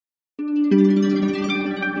If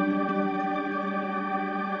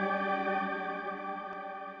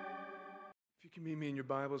you can meet me in your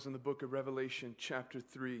Bibles in the book of Revelation, chapter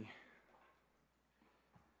 3.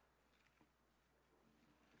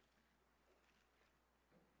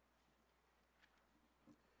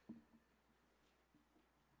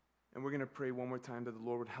 And we're going to pray one more time that the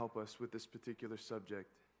Lord would help us with this particular subject.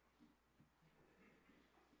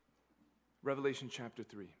 Revelation chapter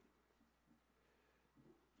 3.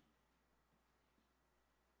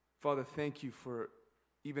 Father, thank you for,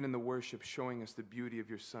 even in the worship, showing us the beauty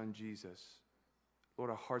of your Son, Jesus.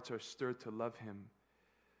 Lord, our hearts are stirred to love him.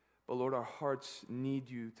 But Lord, our hearts need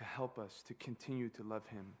you to help us to continue to love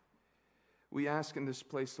him. We ask in this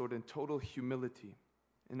place, Lord, in total humility,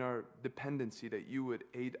 in our dependency, that you would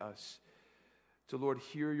aid us to, Lord,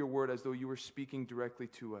 hear your word as though you were speaking directly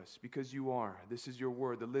to us, because you are. This is your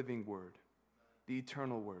word, the living word, the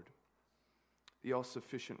eternal word, the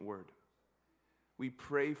all-sufficient word. We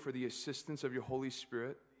pray for the assistance of your Holy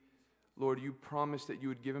Spirit. Lord, you promised that you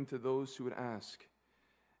would give him to those who would ask,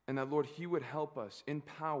 and that, Lord, he would help us in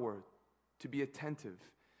power to be attentive,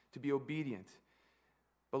 to be obedient.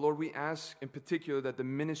 But Lord, we ask in particular that the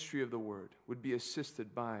ministry of the word would be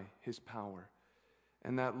assisted by his power.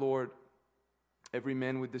 And that, Lord, every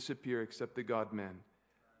man would disappear except the God-man.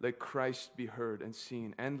 Let Christ be heard and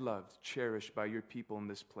seen and loved, cherished by your people in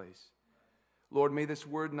this place. Lord, may this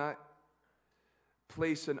word not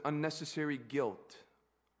place an unnecessary guilt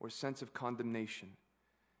or sense of condemnation.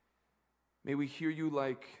 May we hear you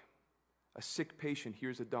like a sick patient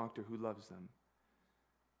hears a doctor who loves them,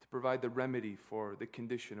 to provide the remedy for the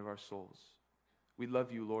condition of our souls. We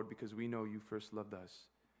love you, Lord, because we know you first loved us.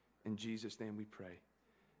 In Jesus' name we pray.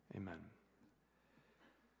 Amen.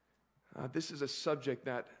 This is a subject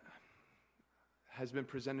that has been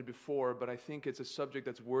presented before, but I think it's a subject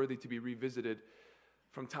that's worthy to be revisited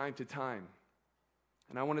from time to time.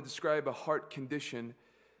 And I want to describe a heart condition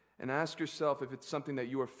and ask yourself if it's something that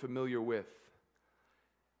you are familiar with.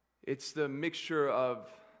 It's the mixture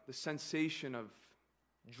of the sensation of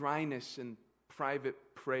dryness and private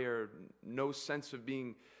prayer, no sense of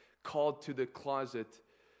being called to the closet,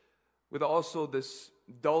 with also this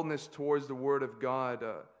dullness towards the Word of God,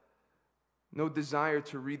 no desire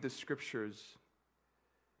to read the Scriptures,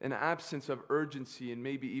 an absence of urgency and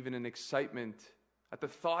maybe even an excitement at the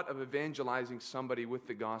thought of evangelizing somebody with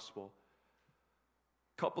the gospel,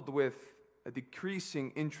 coupled with a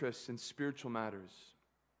decreasing interest in spiritual matters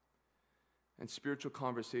and spiritual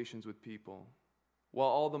conversations with people, while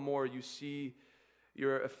all the more you see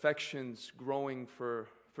your affections growing for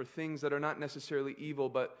things that are not necessarily evil,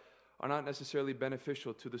 but are not necessarily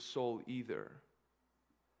beneficial to the soul either.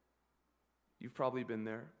 You've probably been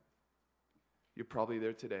there. You're probably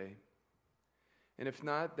there today. And if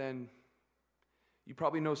not, then you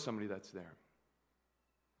probably know somebody that's there.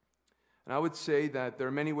 And I would say that there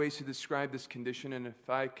are many ways to describe this condition, and if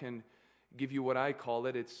I can give you what I call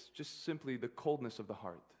it, it's just simply the coldness of the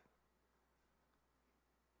heart.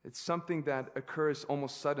 It's something that occurs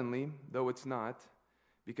almost suddenly, though it's not,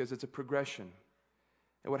 because it's a progression.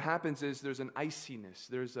 And what happens is there's an iciness,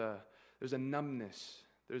 there's a numbness,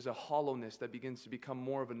 there's a hollowness that begins to become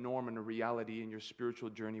more of a norm and a reality in your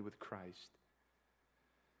spiritual journey with Christ.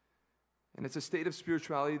 And it's a state of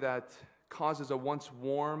spirituality that causes a once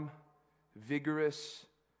warm, vigorous,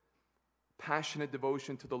 passionate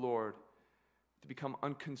devotion to the Lord to become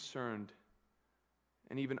unconcerned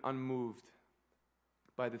and even unmoved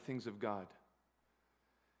by the things of God.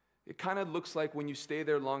 It kind of looks like when you stay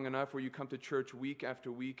there long enough, where you come to church week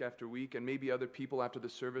after week after week, and maybe other people after the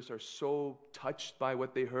service are so touched by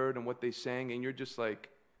what they heard and what they sang, and you're just like,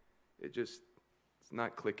 it's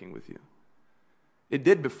not clicking with you. It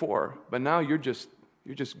did before, but now you're just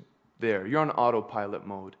there. You're on autopilot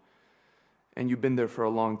mode, and you've been there for a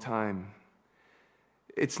long time.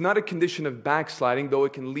 It's not a condition of backsliding, though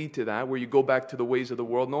it can lead to that, where you go back to the ways of the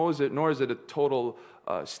world, nor is it a total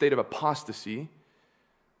state of apostasy.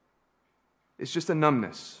 It's just a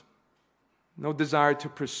numbness. No desire to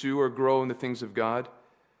pursue or grow in the things of God.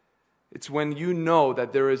 It's when you know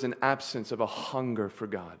that there is an absence of a hunger for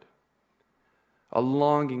God, a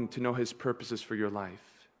longing to know His purposes for your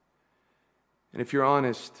life. And if you're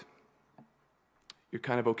honest, you're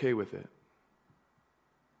kind of okay with it.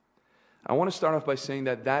 I want to start off by saying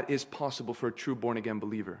that is possible for a true born-again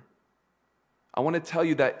believer. I want to tell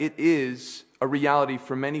you that it is a reality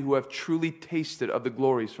for many who have truly tasted of the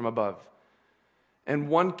glories from above. And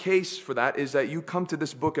one case for that is that you come to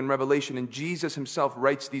this book in Revelation, and Jesus himself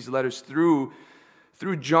writes these letters through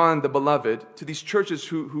John the Beloved to these churches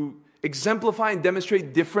who exemplify and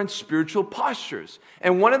demonstrate different spiritual postures.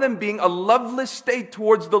 And one of them being a loveless state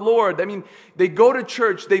towards the Lord. I mean, they go to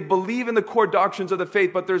church, they believe in the core doctrines of the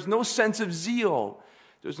faith, but there's no sense of zeal.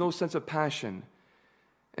 There's no sense of passion.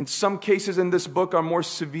 And some cases in this book are more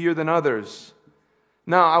severe than others.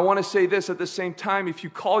 Now, I want to say this at the same time. If you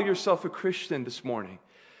call yourself a Christian this morning,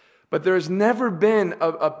 but there has never been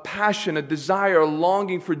a passion, a desire, a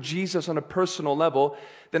longing for Jesus on a personal level,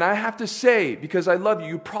 then I have to say, because I love you,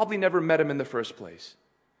 you probably never met him in the first place.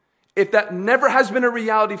 If that never has been a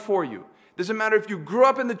reality for you, doesn't matter if you grew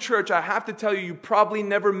up in the church, I have to tell you, you probably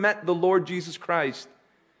never met the Lord Jesus Christ.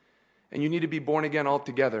 And you need to be born again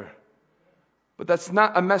altogether. But that's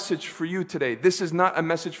not a message for you today. This is not a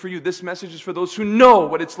message for you. This message is for those who know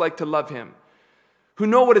what it's like to love him, who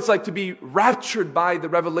know what it's like to be raptured by the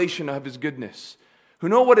revelation of his goodness, who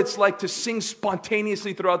know what it's like to sing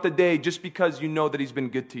spontaneously throughout the day just because you know that he's been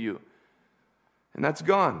good to you. And that's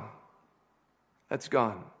gone. That's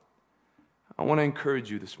gone. I want to encourage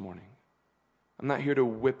you this morning. I'm not here to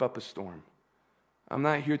whip up a storm. I'm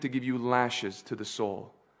not here to give you lashes to the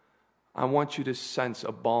soul. I want you to sense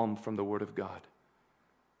a balm from the Word of God.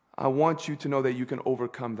 I want you to know that you can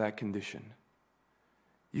overcome that condition.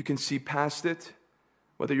 You can see past it,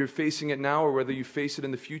 whether you're facing it now or whether you face it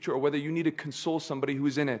in the future or whether you need to console somebody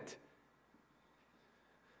who's in it.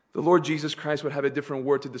 The Lord Jesus Christ would have a different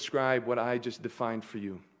word to describe what I just defined for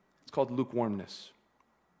you. It's called lukewarmness.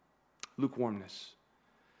 Lukewarmness.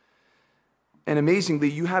 And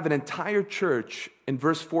amazingly, you have an entire church in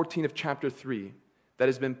verse 14 of chapter 3 that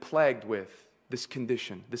has been plagued with this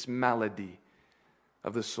condition, this malady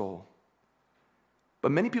of the soul.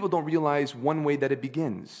 But many people don't realize one way that it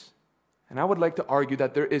begins. And I would like to argue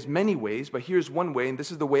that there is many ways, but here's one way, and this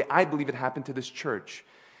is the way I believe it happened to this church.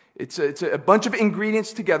 It's a bunch of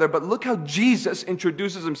ingredients together, but look how Jesus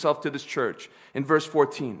introduces himself to this church in verse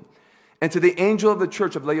 14. And to the angel of the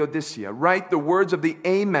church of Laodicea, write the words of the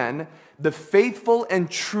Amen, the faithful and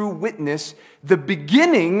true witness, the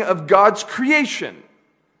beginning of God's creation.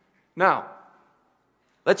 Now,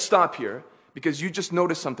 let's stop here because you just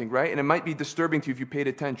noticed something, right? And it might be disturbing to you if you paid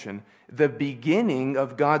attention. The beginning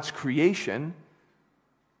of God's creation.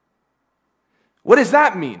 What does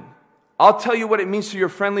that mean? I'll tell you what it means to your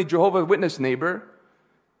friendly Jehovah's Witness neighbor.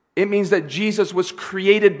 It means that Jesus was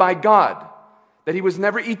created by God. That he was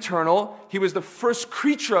never eternal. He was the first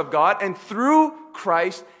creature of God. And through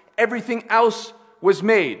Christ, everything else was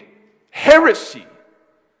made. Heresy.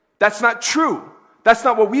 That's not true. That's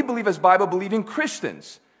not what we believe as Bible-believing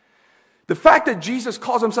Christians. The fact that Jesus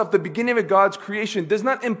calls himself the beginning of God's creation does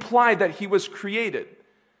not imply that he was created.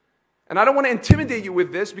 And I don't want to intimidate you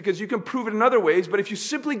with this because you can prove it in other ways, but if you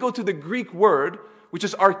simply go to the Greek word, which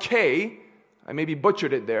is arche, I maybe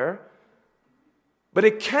butchered it there, but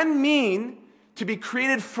it can mean to be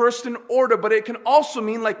created first in order, but it can also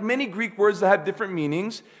mean, like many Greek words that have different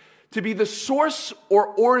meanings, to be the source or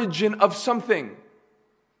origin of something.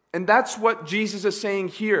 And that's what Jesus is saying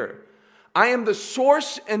here. I am the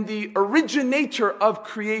source and the originator of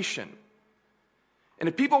creation. And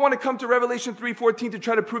if people want to come to Revelation 3:14 to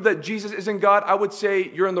try to prove that Jesus isn't God, I would say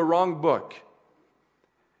you're in the wrong book.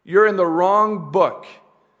 You're in the wrong book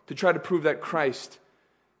to try to prove that Christ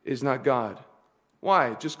is not God.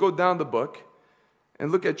 Why? Just go down the book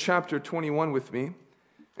and look at chapter 21 with me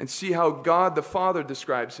and see how God the Father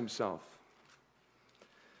describes himself.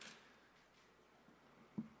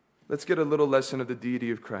 Let's get a little lesson of the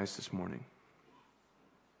deity of Christ this morning.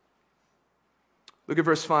 Look at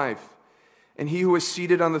verse 5. And he who was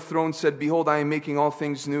seated on the throne said, Behold, I am making all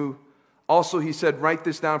things new. Also he said, Write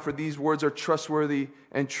this down, for these words are trustworthy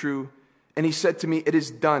and true. And he said to me, It is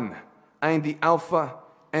done. I am the Alpha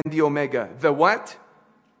and the Omega. The what?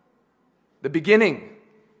 The beginning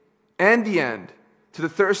and the end. To the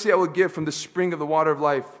thirsty I will give from the spring of the water of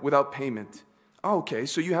life without payment. Oh, okay,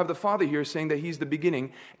 so you have the Father here saying that he's the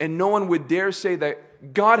beginning, and no one would dare say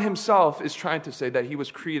that God himself is trying to say that he was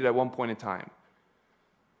created at one point in time.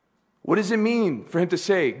 What does it mean for him to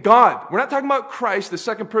say, God? We're not talking about Christ, the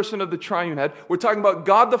second person of the triune head. We're talking about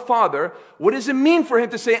God the Father. What does it mean for him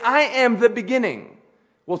to say, I am the beginning?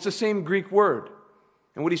 Well, it's the same Greek word.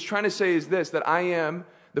 And what he's trying to say is this, that I am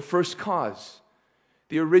the first cause,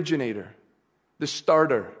 the originator, the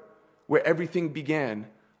starter, where everything began,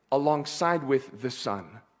 alongside with the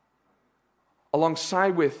Son,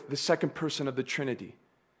 alongside with the second person of the Trinity.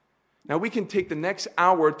 Now, we can take the next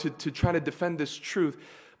hour to try to defend this truth,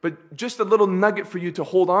 but just a little nugget for you to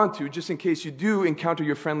hold on to, just in case you do encounter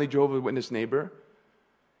your friendly Jehovah's Witness neighbor.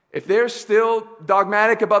 If they're still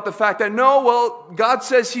dogmatic about the fact that, no, well, God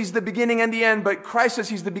says he's the beginning and the end, but Christ says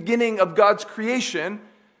he's the beginning of God's creation,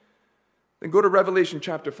 Then go to Revelation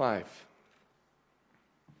chapter 5.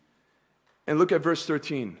 And look at verse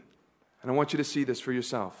 13. And I want you to see this for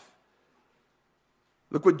yourself.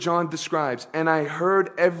 Look what John describes. And I heard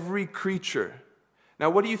every creature. Now,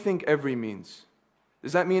 what do you think every means?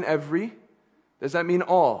 Does that mean every? Does that mean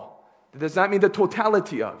all? Does that mean the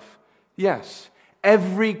totality of? Yes.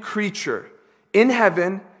 Every creature in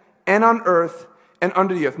heaven and on earth and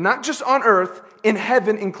under the earth. Not just on earth, in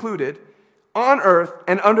heaven included, on earth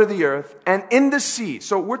and under the earth and in the sea.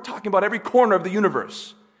 So we're talking about every corner of the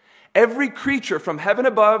universe. Every creature from heaven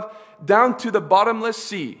above down to the bottomless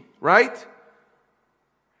sea, right?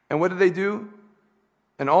 And what do?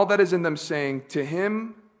 And all that is in them saying, to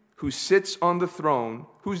him who sits on the throne,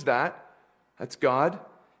 who's that? That's God.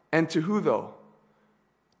 And to who though?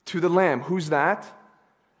 To the Lamb. Who's that?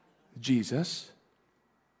 Jesus.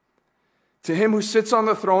 To him who sits on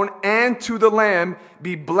the throne and to the Lamb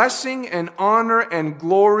be blessing and honor and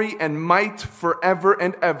glory and might forever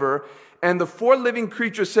and ever. And the four living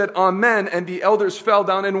creatures said, Amen. And the elders fell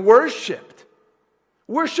down and worshipped.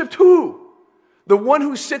 Worshipped who? The one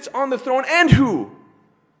who sits on the throne and who?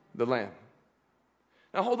 The Lamb.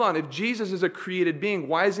 Now hold on. If Jesus is a created being,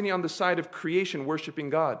 why isn't he on the side of creation worshiping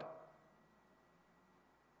God?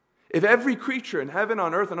 If every creature in heaven,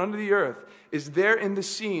 on earth, and under the earth is there in the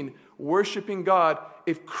scene worshiping God,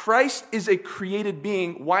 if Christ is a created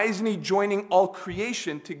being, why isn't he joining all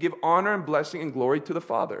creation to give honor and blessing and glory to the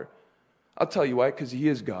Father? I'll tell you why, because he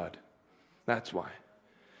is God. That's why.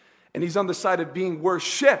 And he's on the side of being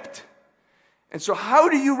worshipped. And so how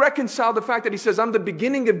do you reconcile the fact that he says, I'm the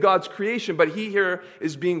beginning of God's creation, but he here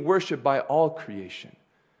is being worshipped by all creation?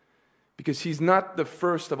 Because he's not the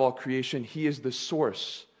first of all creation, he is the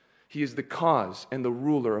source. He is the cause and the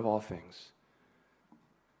ruler of all things.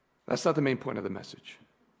 That's not the main point of the message.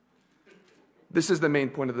 This is the main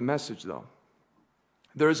point of the message, though.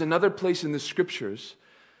 There is another place in the scriptures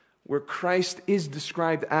where Christ is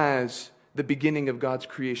described as the beginning of God's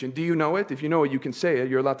creation. Do you know it? If you know it, you can say it.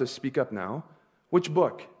 You're allowed to speak up now. Which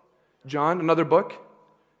book? John, another book?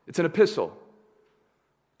 It's an epistle.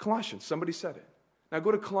 Colossians, somebody said it. Now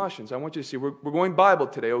go to Colossians. I want you to see. We're going Bible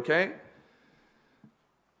today, okay?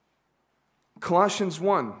 Colossians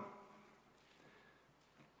 1.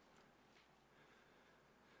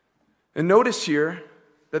 And notice here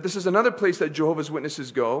that this is another place that Jehovah's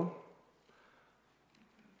Witnesses go.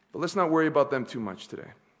 But let's not worry about them too much today.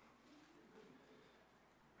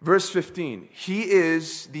 Verse 15. He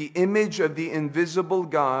is the image of the invisible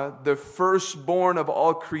God, the firstborn of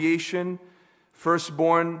all creation.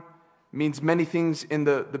 Firstborn means many things in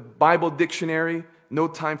the Bible dictionary. No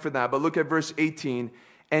time for that. But look at verse 18.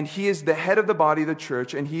 And he is the head of the body, the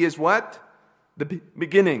church. And he is what? The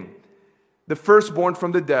beginning. The firstborn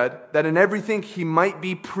from the dead, that in everything he might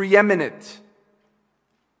be preeminent.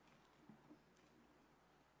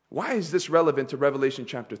 Why is this relevant to Revelation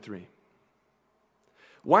chapter 3?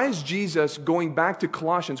 Why is Jesus going back to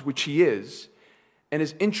Colossians, which he is, and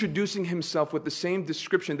is introducing himself with the same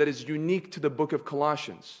description that is unique to the book of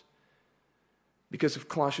Colossians? Because of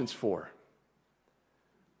Colossians 4.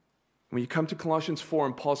 When you come to Colossians 4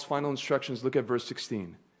 and Paul's final instructions, look at verse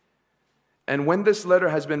 16. And when this letter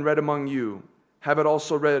has been read among you, have it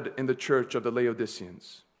also read in the church of the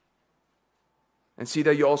Laodiceans. And see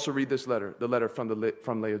that you also read this letter, the letter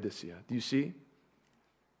from Laodicea. Do you see? Do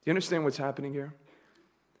you understand what's happening here?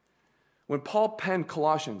 When Paul penned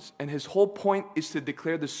Colossians, and his whole point is to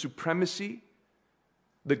declare the supremacy,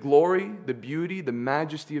 the glory, the beauty, the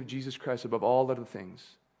majesty of Jesus Christ above all other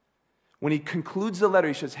things. When he concludes the letter,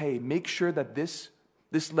 he says, hey, make sure that this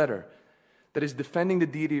letter that is defending the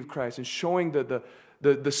deity of Christ and showing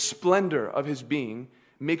the splendor of his being,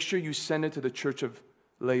 make sure you send it to the church of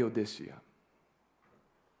Laodicea.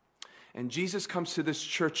 And Jesus comes to this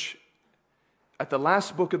church at the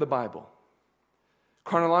last book of the Bible.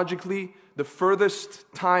 Chronologically, the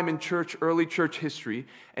furthest time in church, early church history.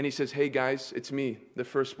 And he says, hey guys, it's me, the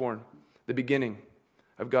firstborn, the beginning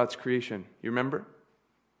of God's creation. You remember?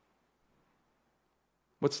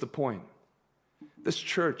 What's the point? This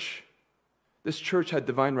church had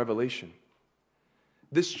divine revelation.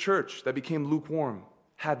 This church that became lukewarm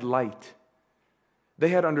had light. They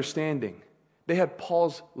had understanding. They had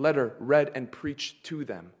Paul's letter read and preached to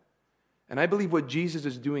them. And I believe what Jesus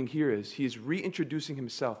is doing here is he is reintroducing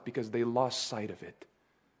himself because they lost sight of it.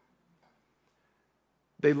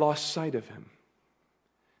 They lost sight of him.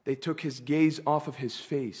 They took his gaze off of his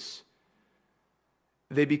face.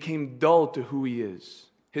 They became dull to who he is,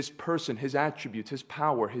 his person, his attributes, his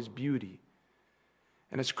power, his beauty.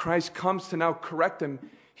 And as Christ comes to now correct them,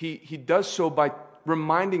 he does so by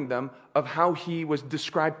reminding them of how he was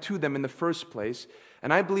described to them in the first place.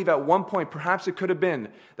 And I believe at one point, perhaps it could have been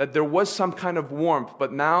that there was some kind of warmth,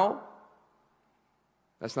 but now,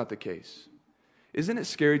 that's not the case. Isn't it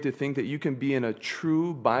scary to think that you can be in a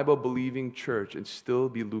true Bible-believing church and still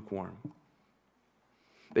be lukewarm?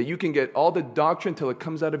 That you can get all the doctrine till it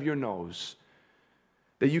comes out of your nose.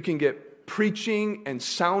 That you can get preaching and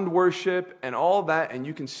sound worship and all that, and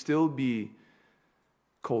you can still be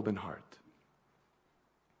cold in heart.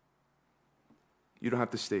 You don't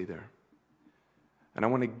have to stay there. And I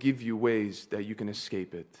want to give you ways that you can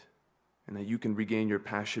escape it and that you can regain your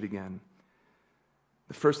passion again.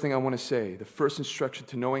 The first thing I want to say, the first instruction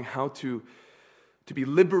to knowing how to be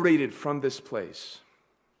liberated from this place,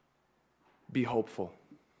 be hopeful.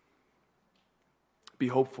 Be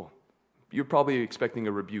hopeful. You're probably expecting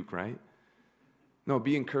a rebuke, right? No,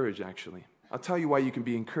 be encouraged, actually. I'll tell you why you can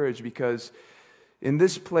be encouraged, because in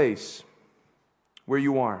this place where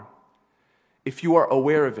you are, if you are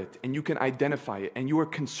aware of it and you can identify it and you are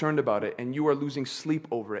concerned about it and you are losing sleep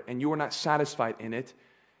over it and you are not satisfied in it,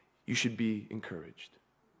 you should be encouraged.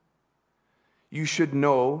 You should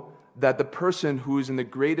know that the person who is in the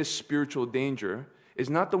greatest spiritual danger is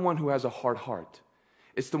not the one who has a hard heart.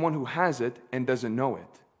 It's the one who has it and doesn't know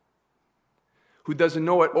it. Who doesn't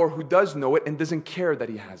know it, or who does know it and doesn't care that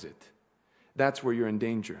he has it. That's where you're in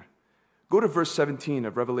danger. Go to verse 17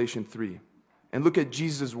 of Revelation 3 and look at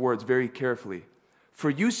Jesus' words very carefully. For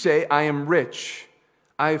you say, I am rich,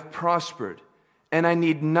 I have prospered, and I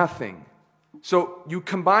need nothing. So you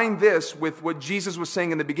combine this with what Jesus was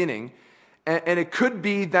saying in the beginning, and it could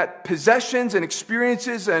be that possessions and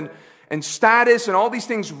experiences and status and all these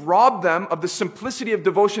things rob them of the simplicity of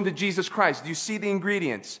devotion to Jesus Christ. Do you see the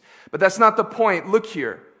ingredients? But that's not the point. Look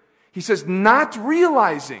here. He says, not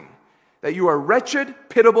realizing that you are wretched,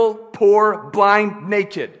 pitiable, poor, blind,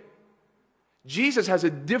 naked. Jesus has a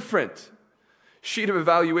different sheet of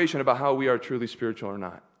evaluation about how we are truly spiritual or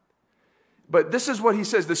not. But this is what he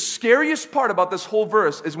says. The scariest part about this whole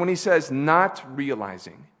verse is when he says, not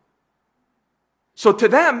realizing. So to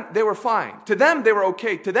them, they were fine. To them, they were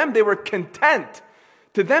okay. To them, they were content.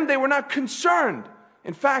 To them, they were not concerned.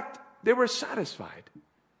 In fact, they were satisfied.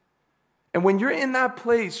 And when you're in that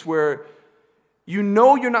place where you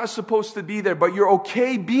know you're not supposed to be there, but you're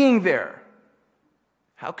okay being there,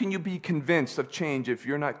 how can you be convinced of change if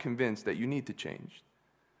you're not convinced that you need to change?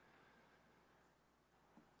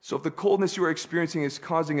 So if the coldness you are experiencing is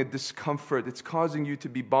causing a discomfort, it's causing you to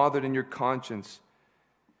be bothered in your conscience,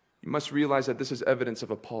 you must realize that this is evidence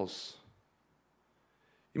of a pulse.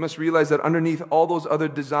 You must realize that underneath all those other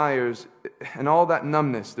desires and all that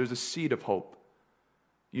numbness, there's a seed of hope.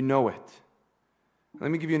 You know it.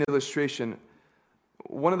 Let me give you an illustration.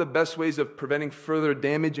 One of the best ways of preventing further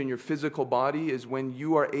damage in your physical body is when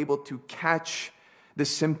you are able to catch the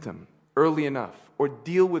symptom early enough or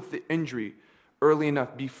deal with the injury early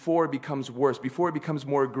enough before it becomes worse, before it becomes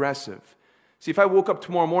more aggressive. See, if I woke up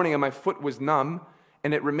tomorrow morning and my foot was numb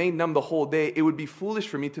and it remained numb the whole day, it would be foolish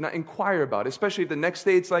for me to not inquire about it, especially if the next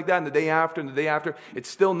day it's like that and the day after it's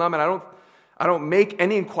still numb and I don't make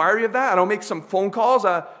any inquiry of that. I don't make some phone calls.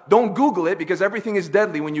 Don't Google it because everything is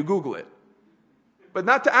deadly when you Google it. But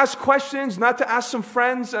not to ask questions, not to ask some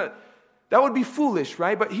friends, that would be foolish,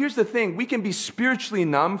 right? But here's the thing. We can be spiritually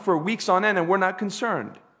numb for weeks on end and we're not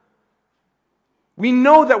concerned. We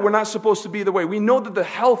know that we're not supposed to be the way. We know that the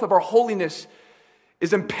health of our holiness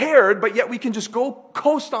is impaired, but yet we can just go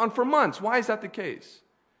coast on for months. Why is that the case?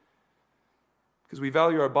 Because we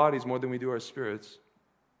value our bodies more than we do our spirits.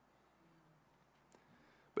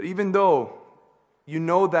 But even though you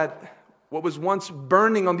know that what was once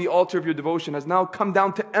burning on the altar of your devotion has now come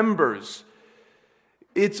down to embers,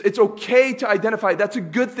 it's okay to identify it. That's a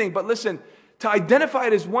good thing. But listen, to identify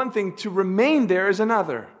it is one thing, to remain there is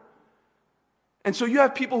another. And so you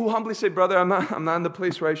have people who humbly say, brother, I'm not in the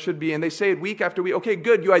place where I should be. And they say it week after week. Okay,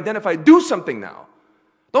 good, you identify. Do something now.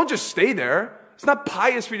 Don't just stay there. It's not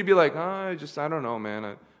pious for you to be like, I don't know, man.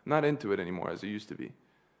 I'm not into it anymore as it used to be.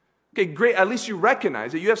 Okay, great. At least you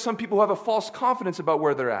recognize it. You have some people who have a false confidence about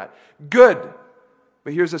where they're at. Good.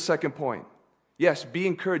 But here's the second point. Yes, be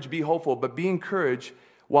encouraged, be hopeful, but be encouraged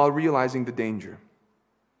while realizing the danger.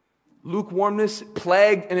 Lukewarmness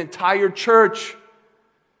plagued an entire church.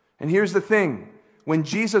 And here's the thing. When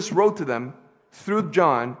Jesus wrote to them through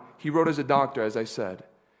John, he wrote as a doctor, as I said.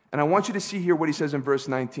 And I want you to see here what he says in verse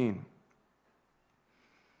 19.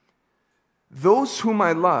 Those whom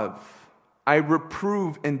I love, I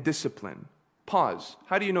reprove and discipline. Pause.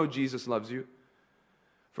 How do you know Jesus loves you?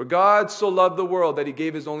 For God so loved the world that he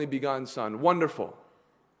gave his only begotten Son. Wonderful.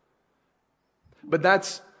 But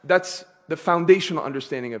that's the foundational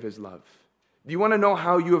understanding of his love. Do you want to know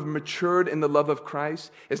how you have matured in the love of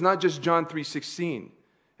Christ? It's not just John 3:16.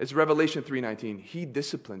 It's Revelation 3:19. He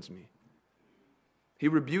disciplines me. He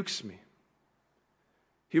rebukes me.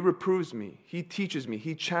 He reproves me. He teaches me.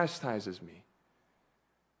 He chastises me.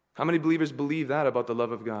 How many believers believe that about the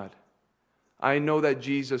love of God? I know that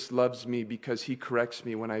Jesus loves me because he corrects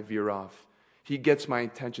me when I veer off. He gets my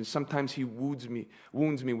attention. Sometimes he wounds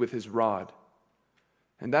me with his rod.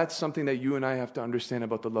 And that's something that you and I have to understand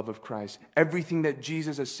about the love of Christ. Everything that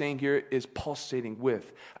Jesus is saying here is pulsating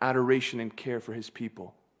with adoration and care for his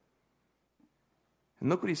people. And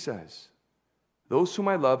look what he says. Those whom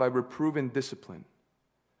I love, I reprove and discipline.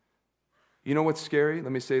 You know what's scary?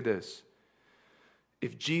 Let me say this.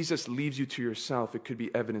 If Jesus leaves you to yourself, it could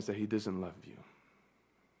be evidence that he doesn't love you.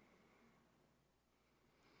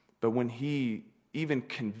 But when he even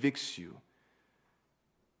convicts you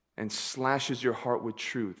and slashes your heart with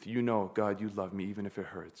truth, you know, God, you love me even if it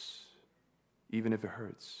hurts. Even if it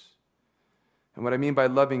hurts. And what I mean by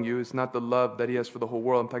loving you is not the love that he has for the whole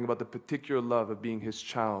world. I'm talking about the particular love of being his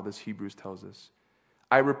child, as Hebrews tells us.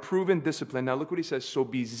 I reprove and discipline. Now look what he says. So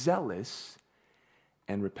be zealous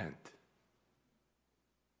and repent.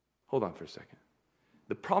 Hold on for a second.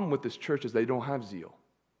 The problem with this church is they don't have zeal.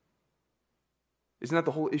 Isn't that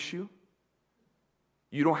the whole issue?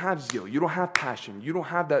 You don't have zeal. You don't have passion. You don't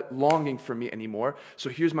have that longing for me anymore. So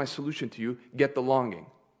here's my solution to you. Get the longing.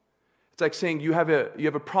 It's like saying you have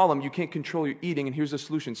a problem. You can't control your eating, and here's the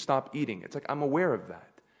solution. Stop eating. It's like, I'm aware of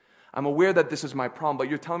that. I'm aware that this is my problem, but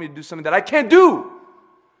you're telling me to do something that I can't do.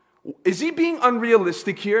 Is he being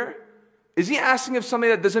unrealistic here? Is he asking of something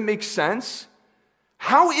that doesn't make sense?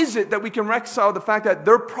 How is it that we can reconcile the fact that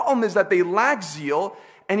their problem is that they lack zeal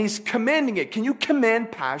and he's commanding it? Can you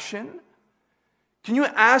command passion? Can you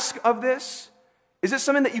ask of this? Is it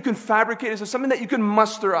something that you can fabricate? Is it something that you can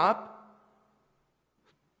muster up?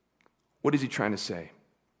 What is he trying to say?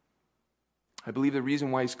 I believe the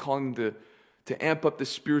reason why he's calling them to amp up the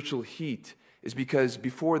spiritual heat is because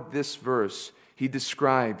before this verse, he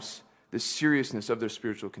describes the seriousness of their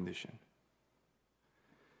spiritual condition.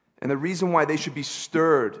 And the reason why they should be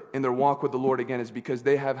stirred in their walk with the Lord again is because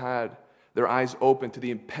they have had their eyes open to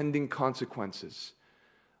the impending consequences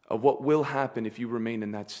of what will happen if you remain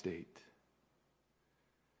in that state.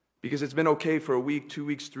 Because it's been okay for a week, 2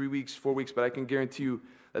 weeks, 3 weeks, 4 weeks, but I can guarantee you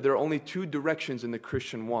that there are only two directions in the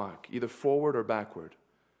Christian walk, either forward or backward.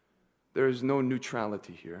 There is no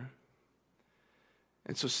neutrality here.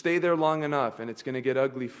 And so stay there long enough, and it's going to get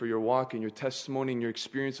ugly for your walk and your testimony and your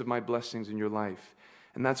experience of my blessings in your life.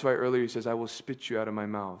 And that's why earlier he says, I will spit you out of my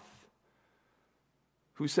mouth.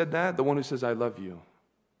 Who said that? The one who says, I love you.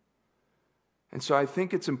 And so I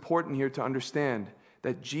think it's important here to understand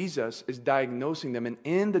that Jesus is diagnosing them. And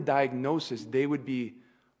in the diagnosis, they would be,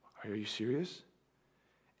 are you serious?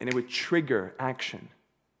 And it would trigger action.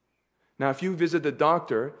 Now, if you visit the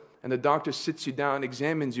doctor, and the doctor sits you down,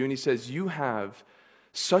 examines you, and he says, you have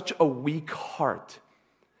such a weak heart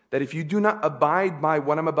that if you do not abide by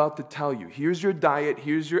what I'm about to tell you, here's your diet,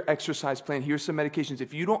 here's your exercise plan, here's some medications.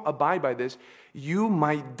 If you don't abide by this, you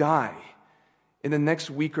might die in the next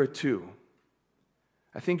week or two.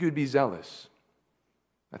 I think you'd be zealous.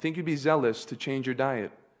 I think you'd be zealous to change your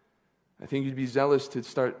diet. I think you'd be zealous to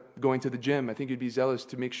start going to the gym. I think you'd be zealous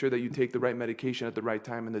to make sure that you take the right medication at the right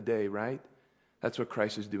time in the day, right? That's what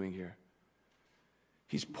Christ is doing here.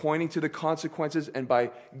 He's pointing to the consequences, and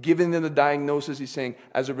by giving them the diagnosis, he's saying,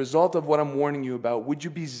 as a result of what I'm warning you about, would you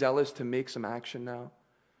be zealous to make some action now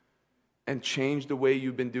and change the way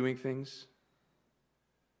you've been doing things?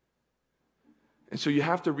 And so you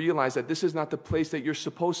have to realize that this is not the place that you're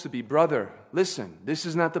supposed to be. Brother, listen, this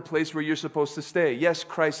is not the place where you're supposed to stay. Yes,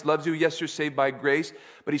 Christ loves you. Yes, you're saved by grace,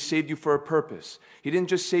 but he saved you for a purpose. He didn't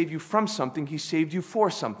just save you from something, he saved you for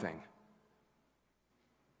something.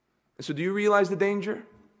 And so do you realize the danger?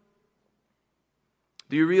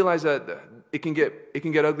 Do you realize that it can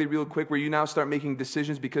get ugly real quick, where you now start making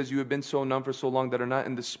decisions because you have been so numb for so long that are not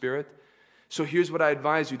in the Spirit? So here's what I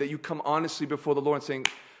advise you, that you come honestly before the Lord and saying,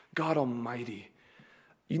 God Almighty,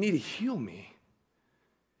 you need to heal me.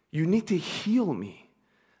 You need to heal me.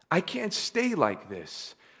 I can't stay like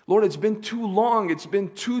this. Lord, it's been too long. It's been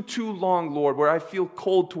too long, Lord, where I feel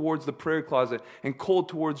cold towards the prayer closet and cold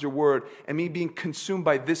towards your word, and me being consumed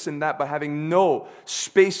by this and that, but having no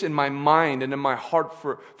space in my mind and in my heart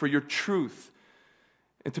for your truth,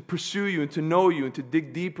 and to pursue you and to know you and to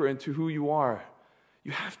dig deeper into who you are.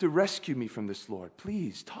 You have to rescue me from this, Lord.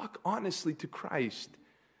 Please, talk honestly to Christ.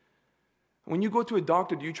 When you go to a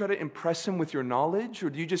doctor, do you try to impress him with your knowledge, or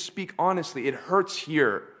do you just speak honestly? It hurts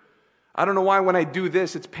here. I don't know why when I do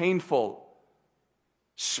this, it's painful.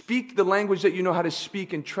 Speak the language that you know how to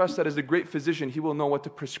speak and trust that as the great physician, He will know what to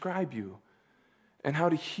prescribe you and how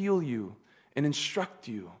to heal you and instruct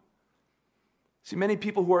you. See, many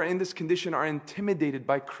people who are in this condition are intimidated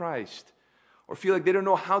by Christ or feel like they don't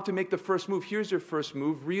know how to make the first move. Here's your first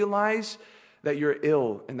move. Realize that you're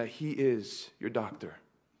ill and that He is your doctor.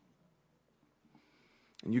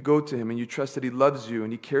 And you go to Him and you trust that He loves you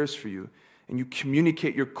and He cares for you. And you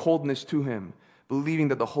communicate your coldness to Him, believing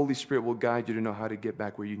that the Holy Spirit will guide you to know how to get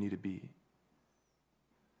back where you need to be.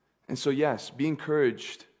 And so yes, be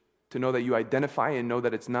encouraged to know that you identify and know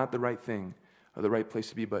that it's not the right thing or the right place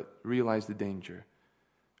to be, but realize the danger.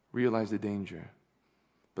 Realize the danger.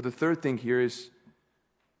 But the third thing here is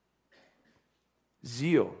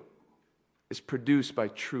zeal is produced by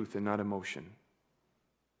truth and not emotion.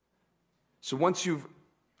 So once you've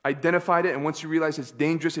identified it and once you realize it's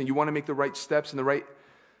dangerous and you want to make the right steps and the right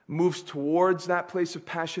moves towards that place of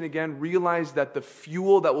passion again, realize that the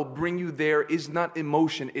fuel that will bring you there is not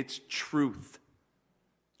emotion, it's truth.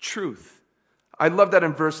 Truth. I love that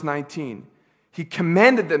in verse 19. He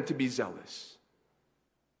commanded them to be zealous.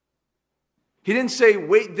 He didn't say,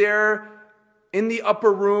 wait there in the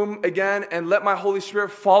upper room again and let my Holy Spirit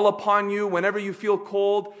fall upon you whenever you feel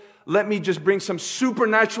cold. Let me just bring some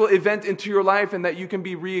supernatural event into your life and that you can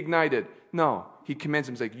be reignited. No, He commands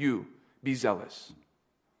them, He's like, you, be zealous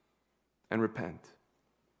and repent.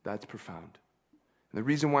 That's profound. And the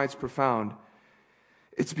reason why it's profound,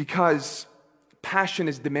 it's because passion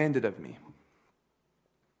is demanded of me.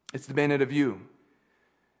 It's demanded of you.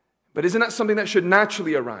 But isn't that something that should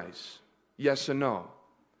naturally arise? Yes or no?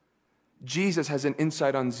 Jesus has an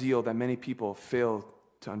insight on zeal that many people fail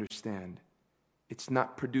to understand. It's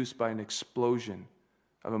not produced by an explosion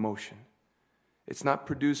of emotion. It's not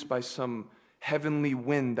produced by some heavenly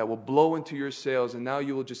wind that will blow into your sails and now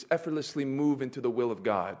you will just effortlessly move into the will of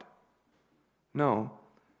God. No.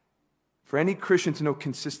 For any Christian to know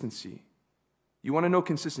consistency, you want to know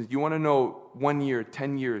consistency, you want to know 1 year,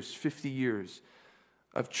 10 years, 50 years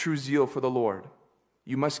of true zeal for the Lord,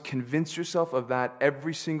 you must convince yourself of that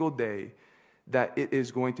every single day, that it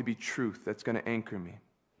is going to be truth that's going to anchor me.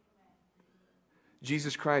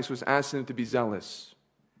 Jesus Christ was asking them to be zealous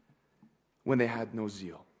when they had no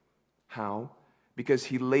zeal. How? Because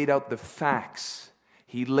He laid out the facts.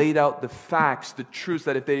 He laid out the facts, the truths,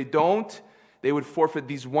 that if they don't, they would forfeit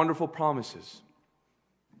these wonderful promises.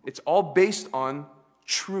 It's all based on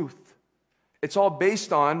truth. It's all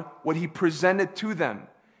based on what He presented to them.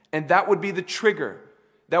 And that would be the trigger.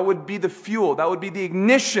 That would be the fuel. That would be the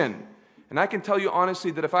ignition. And I can tell you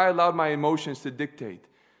honestly that if I allowed my emotions to dictate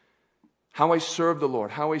how I serve the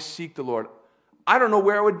Lord, how I seek the Lord, I don't know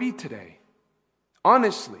where I would be today.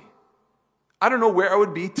 Honestly. I don't know where I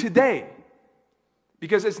would be today.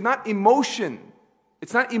 Because it's not emotion.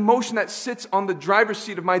 It's not emotion that sits on the driver's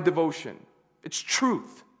seat of my devotion. It's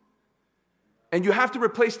truth. And you have to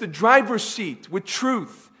replace the driver's seat with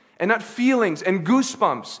truth and not feelings and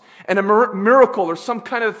goosebumps and a miracle or some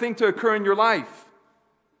kind of thing to occur in your life.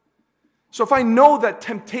 So if I know that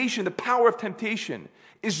temptation, the power of temptation,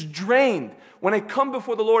 is drained when I come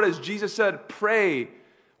before the Lord, as Jesus said, pray,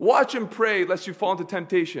 watch and pray lest you fall into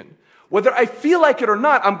temptation. Whether I feel like it or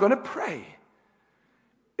not, I'm going to pray.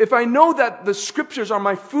 If I know that the scriptures are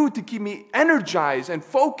my food to keep me energized and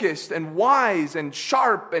focused and wise and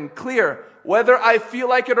sharp and clear, whether I feel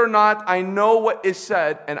like it or not, I know what is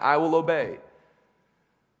said and I will obey.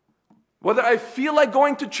 Whether I feel like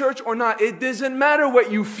going to church or not, it doesn't matter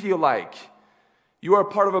what you feel like. You are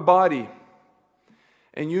a part of a body.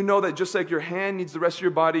 And you know that just like your hand needs the rest of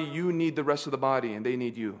your body, you need the rest of the body and they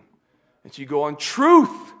need you. And so you go on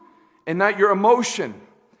truth and not your emotion.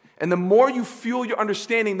 And the more you fuel your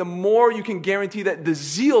understanding, the more you can guarantee that the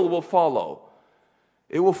zeal will follow.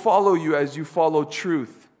 It will follow you as you follow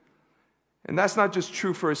truth. And that's not just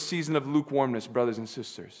true for a season of lukewarmness, brothers and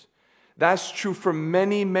sisters. That's true for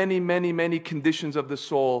many, many, many, many conditions of the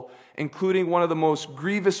soul, including one of the most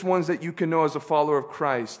grievous ones that you can know as a follower of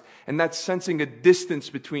Christ, and that's sensing a distance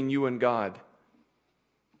between you and God.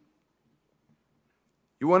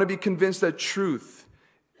 You want to be convinced that truth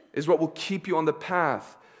is what will keep you on the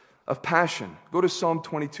path of passion. Go to Psalm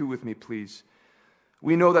 22 with me, please.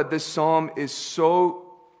 We know that this psalm is so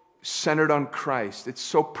centered on Christ. It's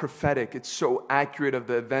so prophetic. It's so accurate of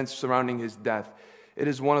the events surrounding His death. It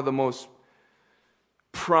is one of the most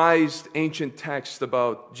prized ancient texts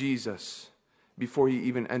about Jesus before He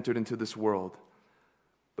even entered into this world.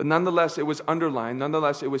 But nonetheless, it was underlined.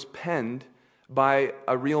 Nonetheless, it was penned by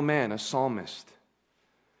a real man, a psalmist.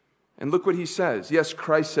 And look what he says. Yes,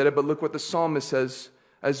 Christ said it, but look what the psalmist says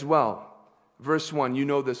as well. Verse 1, you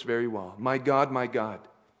know this very well. My God,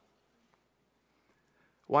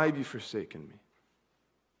 Why have you forsaken me?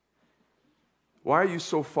 Why are you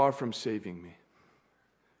so far from saving me?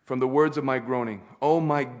 From the words of my groaning, oh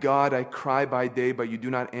my God, I cry by day, but you do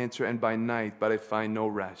not answer, and by night, but I find no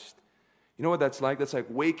rest. You know what that's like? That's like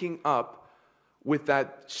waking up with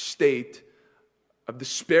that state of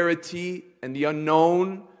disparity and the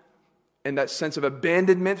unknown and that sense of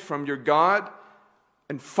abandonment from your God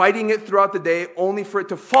and fighting it throughout the day only for it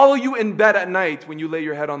to follow you in bed at night when you lay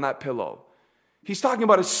your head on that pillow. He's talking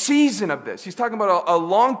about a season of this. He's talking about a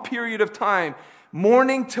long period of time,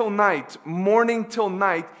 morning till night,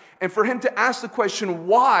 and for him to ask the question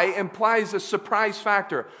why implies a surprise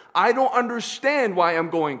factor. I don't understand why I'm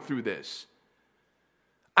going through this.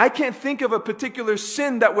 I can't think of a particular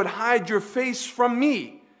sin that would hide your face from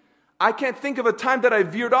me. I can't think of a time that I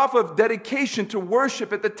veered off of dedication to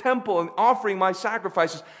worship at the temple and offering my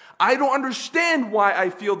sacrifices. I don't understand why I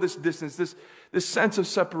feel this distance, this sense of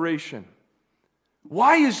separation.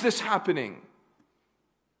 Why is this happening?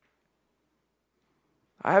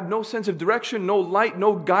 I have no sense of direction, no light,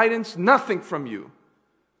 no guidance, nothing from you.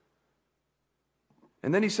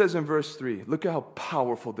 And then he says in verse 3, look at how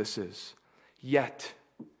powerful this is. Yet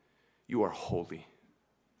you are holy.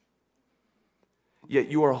 Yet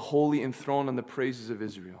you are holy, enthroned on the praises of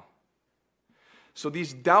Israel. So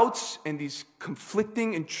these doubts and these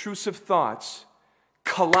conflicting, intrusive thoughts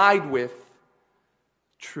collide with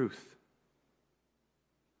truth.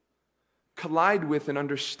 Collide with an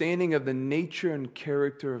understanding of the nature and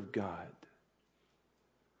character of God.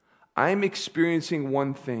 I'm experiencing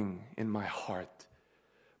one thing in my heart,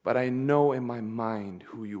 but I know in my mind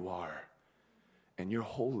who you are, and you're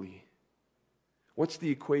holy. What's the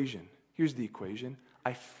equation? Here's the equation.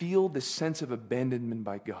 I feel the sense of abandonment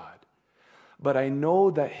by God, but I know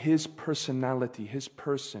that His personality, His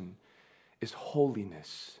person, is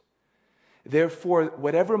holiness. Therefore,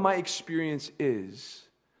 whatever my experience is,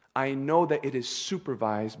 I know that it is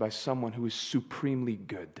supervised by someone who is supremely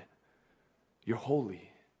good. You're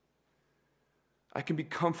holy. I can be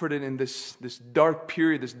comforted in this dark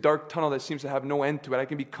period, this dark tunnel that seems to have no end to it. I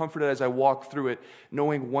can be comforted as I walk through it,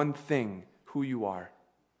 knowing one thing, who you are.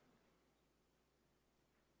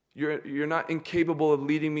 You're not incapable of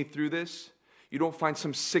leading me through this. You don't find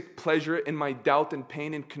some sick pleasure in my doubt and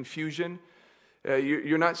pain and confusion.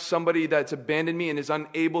 You're not somebody that's abandoned me and is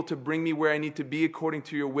unable to bring me where I need to be according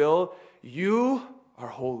to your will. You are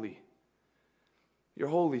holy. You're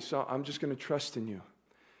holy, so I'm just going to trust in you.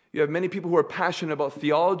 You have many people who are passionate about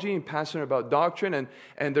theology and passionate about doctrine,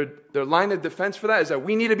 and their line of defense for that is that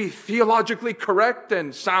we need to be theologically correct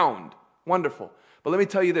and sound. Wonderful. But let me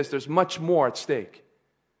tell you this, there's much more at stake.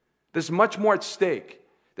 There's much more at stake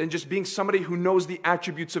than just being somebody who knows the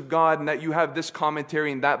attributes of God and that you have this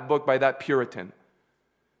commentary in that book by that Puritan.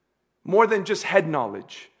 More than just head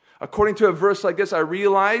knowledge. According to a verse like this, I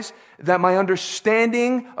realize that my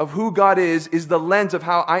understanding of who God is the lens of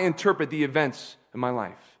how I interpret the events in my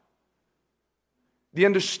life. The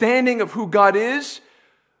understanding of who God is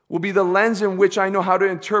will be the lens in which I know how to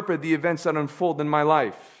interpret the events that unfold in my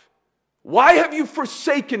life. Why have you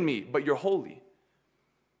forsaken me? But you're holy.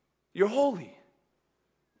 You're holy.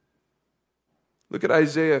 Look at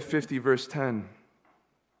Isaiah 50, verse 10.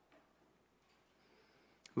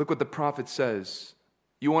 Look what the prophet says.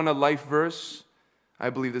 You want a life verse? I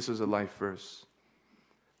believe this is a life verse.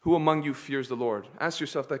 Who among you fears the Lord? Ask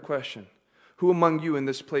yourself that question. Who among you in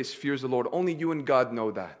this place fears the Lord? Only you and God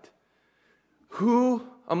know that. Who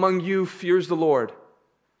among you fears the Lord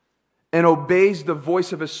and obeys the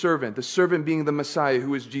voice of a servant, the servant being the Messiah,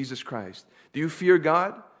 who is Jesus Christ? Do you fear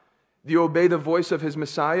God? Do you obey the voice of His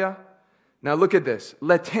Messiah? Now look at this.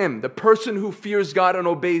 Let him, the person who fears God and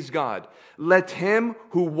obeys God, let him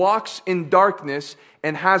who walks in darkness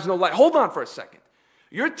and has no light. Hold on for a second.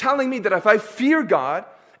 You're telling me that if I fear God,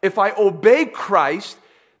 if I obey Christ,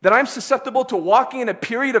 that I'm susceptible to walking in a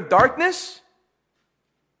period of darkness?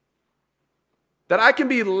 That I can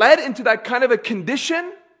be led into that kind of a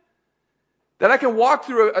condition? That I can walk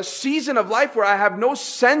through a season of life where I have no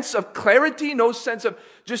sense of clarity, no sense of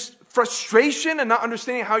just frustration and not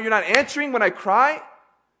understanding how you're not answering when I cry?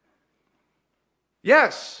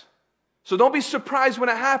 Yes. So don't be surprised when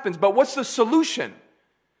it happens. But what's the solution?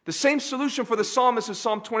 The same solution for the psalmist is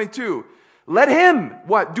Psalm 22. Let him,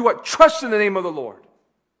 what? Do what? Trust in the name of the Lord.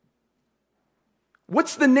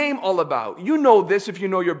 What's the name all about? You know this if you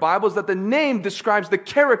know your Bibles, that the name describes the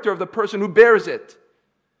character of the person who bears it.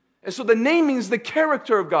 And so the name means the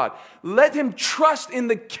character of God. Let him trust in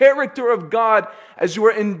the character of God as you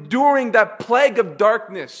are enduring that plague of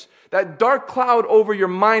darkness, that dark cloud over your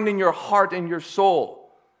mind and your heart and your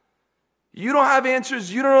soul. You don't have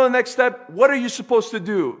answers. You don't know the next step. What are you supposed to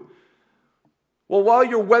do? Well, while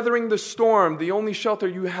you're weathering the storm, the only shelter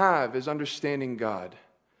you have is understanding God.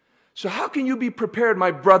 So how can you be prepared,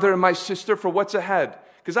 my brother and my sister, for what's ahead?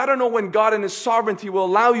 Because I don't know when God in His sovereignty will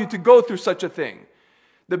allow you to go through such a thing.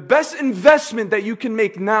 The best investment that you can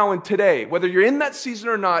make now and today, whether you're in that season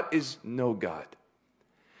or not, is know God.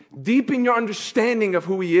 Deepen your understanding of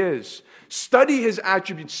who He is. Study His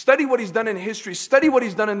attributes. Study what He's done in history. Study what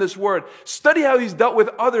He's done in this Word. Study how He's dealt with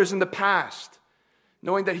others in the past,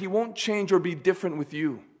 knowing that He won't change or be different with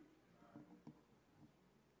you.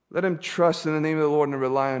 Let him trust in the name of the Lord and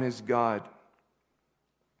rely on his God.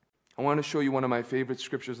 I want to show you one of my favorite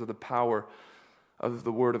scriptures of the power of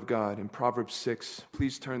the Word of God in Proverbs 6.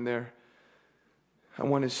 Please turn there. I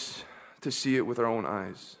want us to see it with our own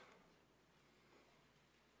eyes.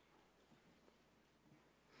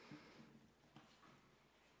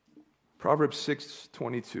 Proverbs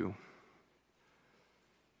 6:22.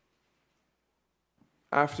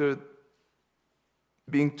 After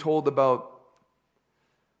being told about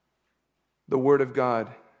the Word of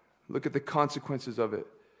God, look at the consequences of it.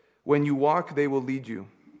 When you walk, they will lead you.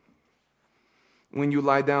 When you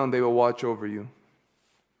lie down, they will watch over you.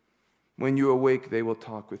 When you awake, they will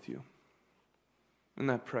talk with you. Isn't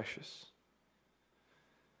that precious?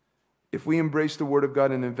 If we embrace the Word of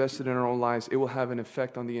God and invest it in our own lives, it will have an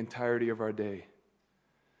effect on the entirety of our day.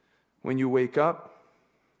 When you wake up,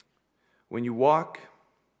 when you walk,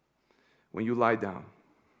 when you lie down,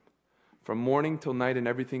 from morning till night and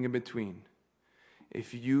everything in between,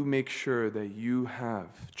 if you make sure that you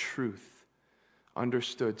have truth,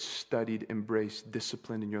 understood, studied, embraced,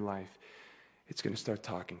 disciplined in your life, it's going to start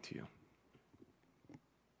talking to you.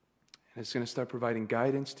 And it's going to start providing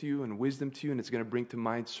guidance to you and wisdom to you, and it's going to bring to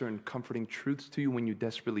mind certain comforting truths to you when you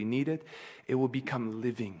desperately need it. It will become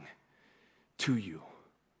living to you.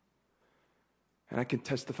 And I can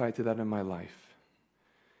testify to that in my life.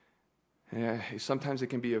 And sometimes it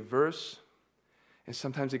can be a verse, and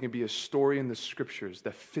sometimes it can be a story in the scriptures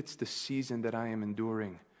that fits the season that I am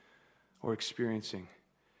enduring or experiencing.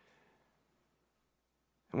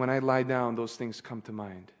 And when I lie down, those things come to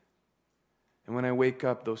mind. And when I wake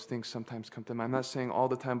up, those things sometimes come to mind. I'm not saying all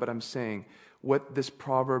the time, but I'm saying what this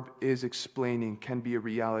proverb is explaining can be a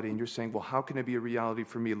reality. And you're saying, well, how can it be a reality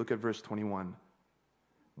for me? Look at verse 21.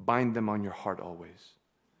 Bind them on your heart always.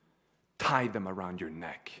 Tie them around your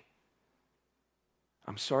neck.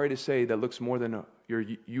 I'm sorry to say that looks more than your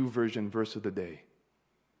YouVersion verse of the day.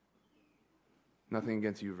 Nothing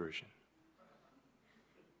against YouVersion.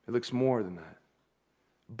 It looks more than that.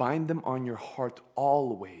 Bind them on your heart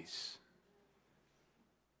always.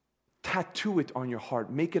 Tattoo it on your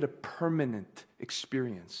heart. Make it a permanent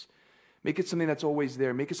experience. Make it something that's always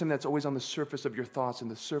there. Make it something that's always on the surface of your thoughts and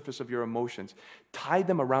the surface of your emotions. Tie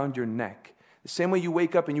them around your neck. The same way you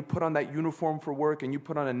wake up and you put on that uniform for work and you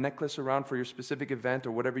put on a necklace around for your specific event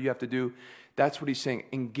or whatever you have to do, that's what he's saying.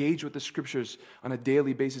 Engage with the scriptures on a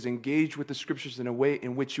daily basis. Engage with the scriptures in a way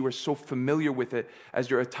in which you are so familiar with it as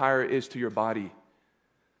your attire is to your body.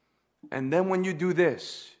 And then when you do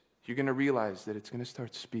this, you're going to realize that it's going to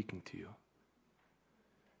start speaking to you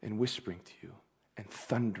and whispering to you and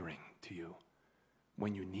thundering to you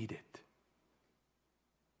when you need it.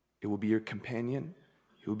 It will be your companion.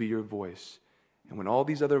 It will be your voice. And when all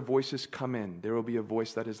these other voices come in, there will be a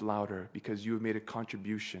voice that is louder because you have made a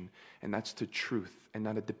contribution, and that's to truth and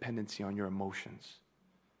not a dependency on your emotions.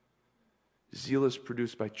 Zeal is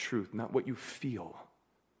produced by truth, not what you feel.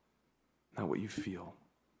 Not what you feel.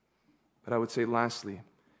 But I would say lastly,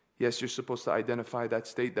 yes, you're supposed to identify that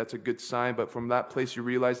state. That's a good sign. But from that place, you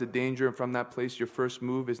realize the danger. And from that place, your first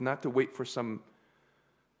move is not to wait for some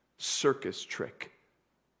circus trick,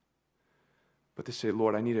 but to say,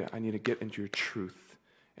 Lord, I need to get into your truth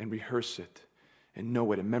and rehearse it and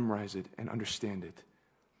know it and memorize it and understand it.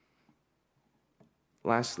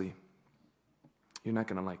 Lastly, you're not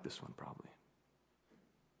going to like this one probably.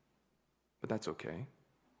 But that's okay,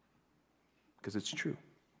 because it's true.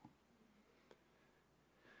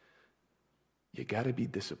 You got to be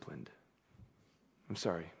disciplined. I'm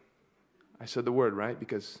sorry. I said the word, right?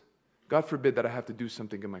 Because God forbid that I have to do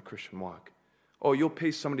something in my Christian walk. Oh, you'll pay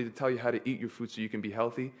somebody to tell you how to eat your food so you can be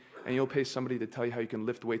healthy, and you'll pay somebody to tell you how you can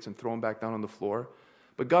lift weights and throw them back down on the floor.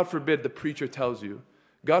 But God forbid the preacher tells you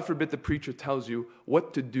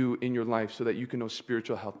what to do in your life so that you can know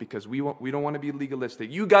spiritual health, because we don't want to be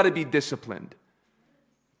legalistic. You got to be disciplined.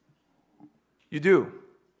 You do.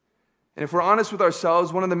 And if we're honest with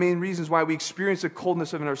ourselves, one of the main reasons why we experience a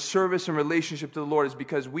coldness in our service and relationship to the Lord is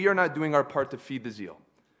because we are not doing our part to feed the zeal.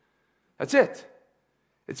 That's it.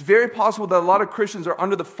 It's very possible that a lot of Christians are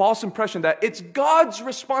under the false impression that it's God's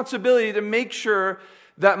responsibility to make sure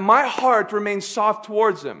that my heart remains soft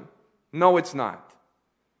towards Him. No, it's not.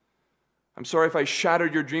 I'm sorry if I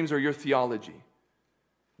shattered your dreams or your theology.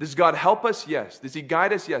 Does God help us? Yes. Does He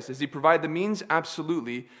guide us? Yes. Does He provide the means?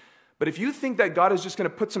 Absolutely. But if you think that God is just going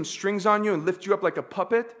to put some strings on you and lift you up like a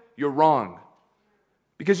puppet, you're wrong.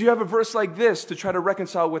 Because you have a verse like this to try to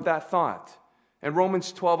reconcile with that thought. In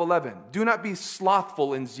Romans 12:11, do not be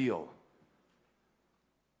slothful in zeal.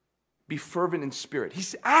 Be fervent in spirit.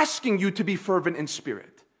 He's asking you to be fervent in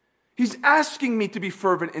spirit. He's asking me to be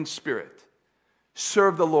fervent in spirit.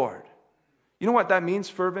 Serve the Lord. You know what that means,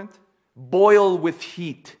 fervent? Boil with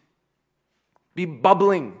heat. Be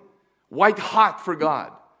bubbling, white hot for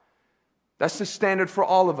God. That's the standard for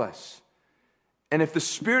all of us. And if the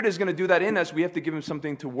Spirit is going to do that in us, we have to give Him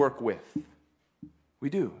something to work with. We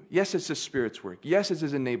do. Yes, it's the Spirit's work. Yes, it's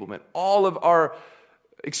His enablement. All of our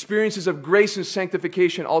experiences of grace and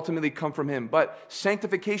sanctification ultimately come from Him. But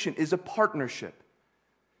sanctification is a partnership.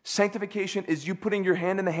 Sanctification is you putting your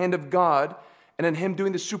hand in the hand of God and then Him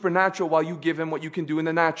doing the supernatural while you give Him what you can do in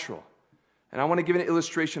the natural. And I want to give an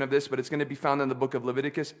illustration of this, but it's going to be found in the book of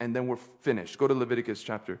Leviticus, and then we're finished. Go to Leviticus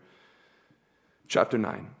chapter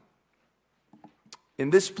 9. In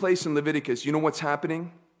this place in Leviticus, you know what's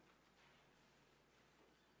happening?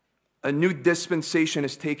 A new dispensation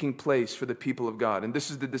is taking place for the people of God, and this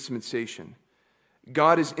is the dispensation.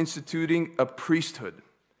 God is instituting a priesthood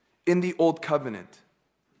in the Old Covenant.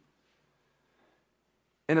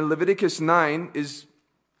 And in Leviticus 9 is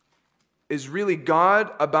really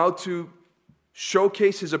God about to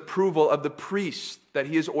showcase His approval of the priest that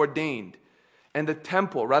He has ordained and the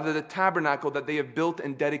temple, rather the tabernacle that they have built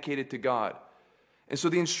and dedicated to God. And so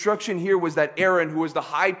the instruction here was that Aaron, who was the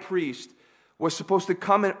high priest, was supposed to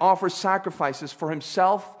come and offer sacrifices for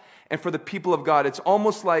himself and for the people of God. It's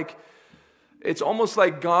almost like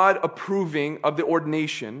God approving of the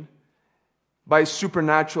ordination by a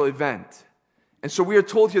supernatural event. And so we are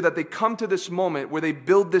told here that they come to this moment where they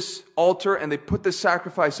build this altar and they put the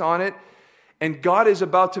sacrifice on it, and God is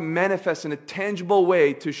about to manifest in a tangible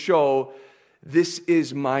way to show, this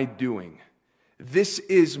is my doing. This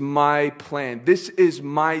is my plan. This is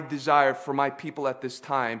my desire for my people at this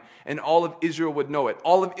time. And all of Israel would know it.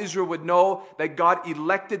 All of Israel would know that God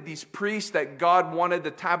elected these priests, that God wanted the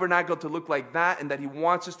tabernacle to look like that, and that He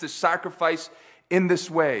wants us to sacrifice in this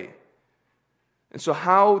way. And so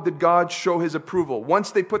how did God show His approval?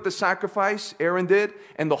 Once they put the sacrifice, Aaron did,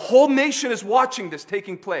 and the whole nation is watching this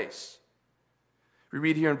taking place. We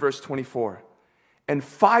read here in verse 24. And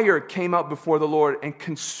fire came out before the Lord and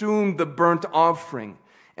consumed the burnt offering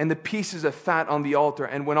and the pieces of fat on the altar.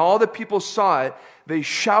 And when all the people saw it, they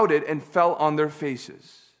shouted and fell on their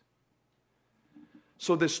faces.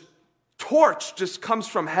 So this torch just comes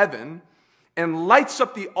from heaven and lights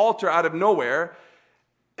up the altar out of nowhere.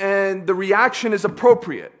 And the reaction is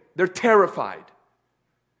appropriate. They're terrified.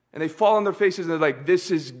 And they fall on their faces and they're like,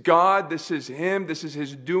 this is God, this is Him, this is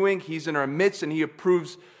His doing. He's in our midst and He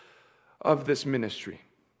approves of this ministry.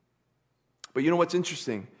 But you know what's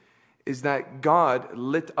interesting is that God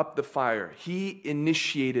lit up the fire. He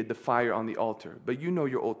initiated the fire on the altar. But you know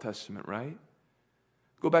your Old Testament, right?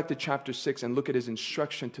 Go back to chapter 6 and look at His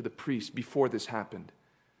instruction to the priest before this happened.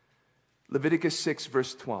 Leviticus 6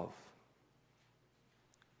 verse 12.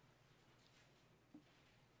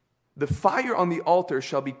 The fire on the altar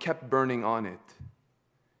shall be kept burning on it.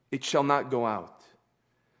 It shall not go out.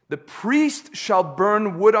 The priest shall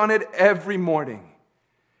burn wood on it every morning,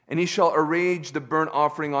 and he shall arrange the burnt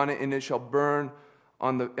offering on it, and it shall burn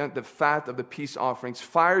on the fat of the peace offerings.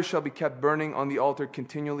 Fire shall be kept burning on the altar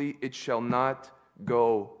continually. It shall not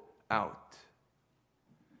go out.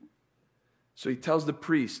 So he tells the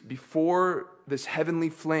priest, before this heavenly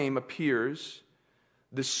flame appears,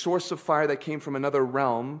 this source of fire that came from another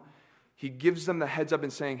realm, he gives them the heads up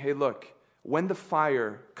and saying, hey, look, when the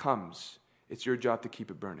fire comes, it's your job to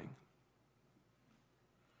keep it burning.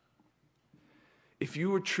 If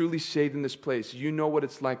you were truly saved in this place, you know what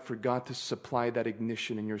it's like for God to supply that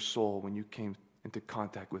ignition in your soul when you came into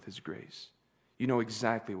contact with His grace. You know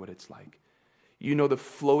exactly what it's like. You know the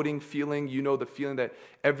floating feeling. You know the feeling that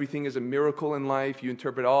everything is a miracle in life. You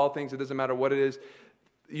interpret all things. It doesn't matter what it is.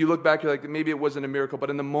 You look back, you're like, maybe it wasn't a miracle,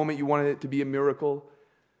 but in the moment you wanted it to be a miracle.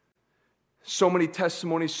 So many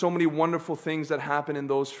testimonies, so many wonderful things that happen in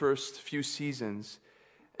those first few seasons.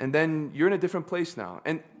 And then you're in a different place now.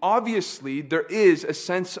 And obviously, there is a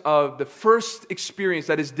sense of the first experience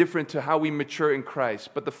that is different to how we mature in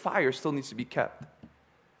Christ. But the fire still needs to be kept.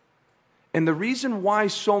 And the reason why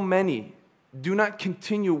so many do not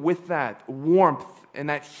continue with that warmth and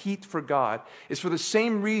that heat for God is for the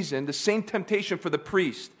same reason, the same temptation for the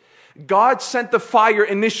priest. God sent the fire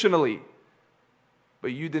initially,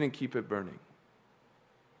 but you didn't keep it burning.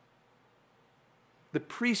 The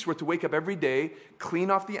priests were to wake up every day, clean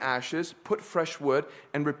off the ashes, put fresh wood,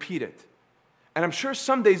 and repeat it. And I'm sure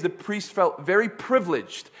some days the priest felt very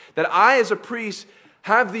privileged that I, as a priest,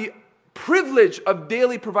 have the privilege of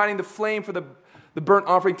daily providing the flame for the burnt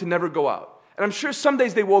offering to never go out. And I'm sure some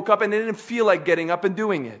days they woke up and they didn't feel like getting up and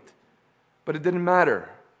doing it. But it didn't matter.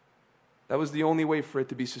 That was the only way for it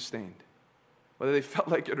to be sustained, whether they felt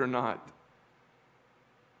like it or not.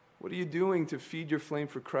 What are you doing to feed your flame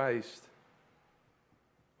for Christ?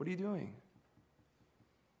 What are you doing?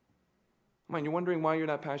 Come on, you're wondering why you're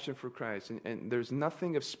not passionate for Christ, and there's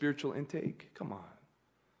nothing of spiritual intake? Come on.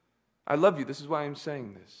 I love you. This is why I'm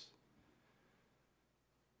saying this.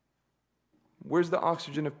 Where's the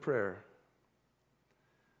oxygen of prayer?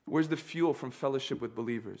 Where's the fuel from fellowship with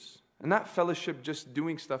believers? And not fellowship just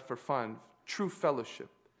doing stuff for fun. True fellowship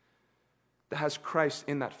that has Christ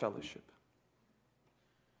in that fellowship.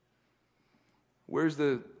 Where's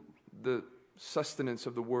the sustenance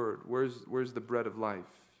of the word? Where's the bread of life?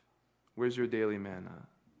 Where's your daily manna?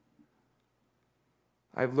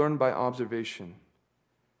 I've learned by observation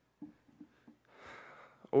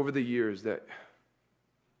over the years that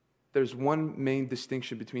there's one main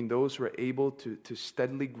distinction between those who are able to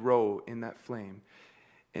steadily grow in that flame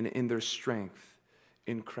and in their strength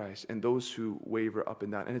in Christ, and those who waver up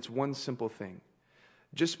and down. And it's one simple thing.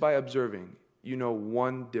 Just by observing, you know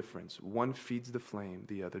one difference. One feeds the flame,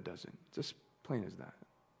 the other doesn't. Just plain as that.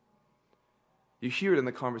 You hear it in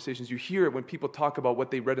the conversations. You hear it when people talk about what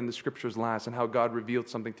they read in the scriptures last and how God revealed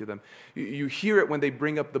something to them. You hear it when they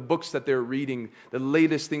bring up the books that they're reading, the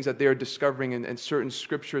latest things that they're discovering in certain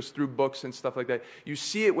scriptures through books and stuff like that. You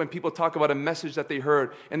see it when people talk about a message that they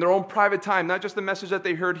heard in their own private time, not just the message that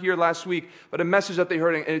they heard here last week, but a message that they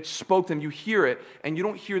heard and it spoke to them. You hear it, and you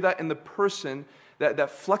don't hear that in the person that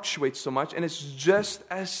fluctuates so much, and it's just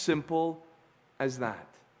as simple as that.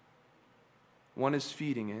 One is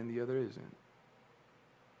feeding it and the other isn't.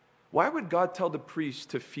 Why would God tell the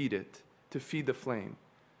priest to feed it, to feed the flame?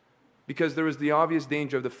 Because there was the obvious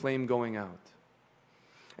danger of the flame going out.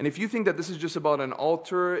 And if you think that this is just about an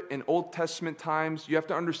altar in Old Testament times, you have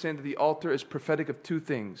to understand that the altar is prophetic of two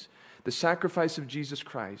things: the sacrifice of Jesus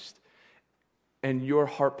Christ and your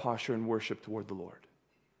heart posture and worship toward the Lord.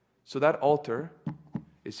 So that altar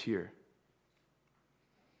is here.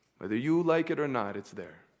 Whether you like it or not, it's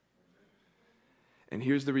there. And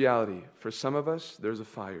here's the reality. For some of us, there's a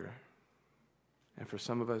fire. And for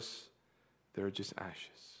some of us, there are just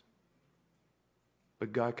ashes.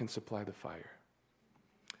 But God can supply the fire.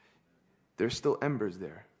 There's still embers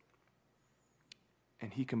there.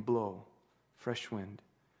 And He can blow fresh wind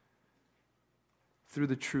through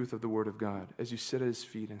the truth of the Word of God as you sit at His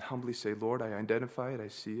feet and humbly say, Lord, I identify it, I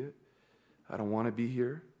see it. I don't want to be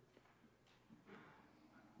here.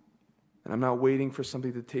 And I'm not waiting for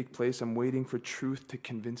something to take place. I'm waiting for truth to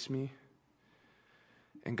convince me.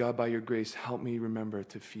 And God, by your grace, help me remember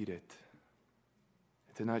to feed it.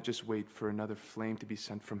 And to not just wait for another flame to be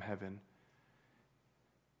sent from heaven.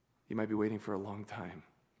 You might be waiting for a long time.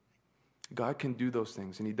 God can do those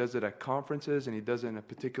things. And He does it at conferences, and He does it in a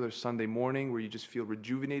particular Sunday morning where you just feel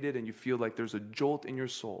rejuvenated and you feel like there's a jolt in your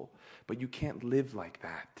soul. But you can't live like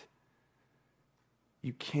that.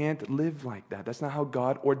 You can't live like that. That's not how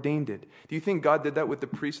God ordained it. Do you think God did that with the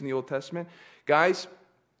priests in the Old Testament? Guys,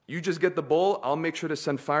 you just get the bowl. I'll make sure to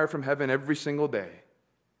send fire from heaven every single day.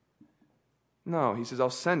 No, He says, I'll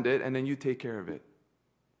send it, and then you take care of it.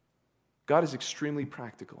 God is extremely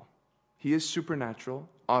practical. He is supernatural,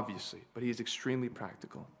 obviously, but He is extremely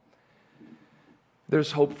practical.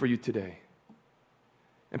 There's hope for you today.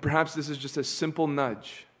 And perhaps this is just a simple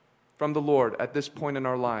nudge from the Lord at this point in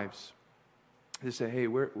our lives. To say, hey,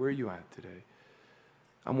 where are you at today?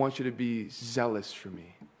 I want you to be zealous for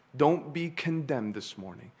me. Don't be condemned this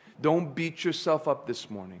morning. Don't beat yourself up this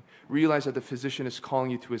morning. Realize that the physician is calling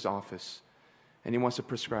you to his office, and he wants to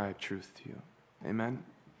prescribe truth to you. Amen?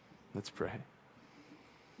 Let's pray.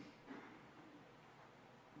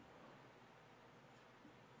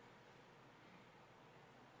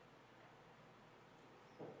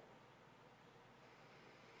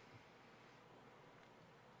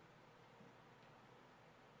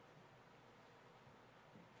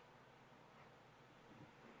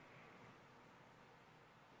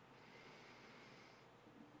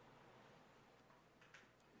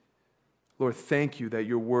 Lord, thank you that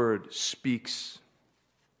your word speaks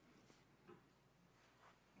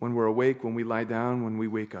when we're awake, when we lie down, when we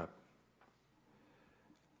wake up.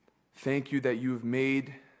 Thank you that you've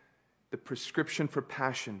made the prescription for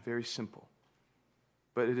passion very simple,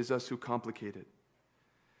 but it is us who complicate it.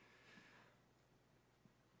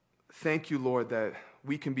 Thank you, Lord, that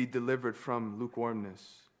we can be delivered from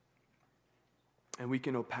lukewarmness. and we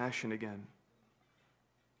can know passion again.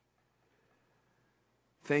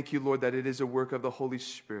 Thank you, Lord, that it is a work of the Holy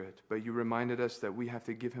Spirit, but you reminded us that we have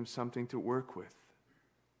to give him something to work with.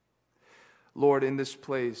 Lord, in this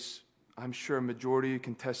place, I'm sure a majority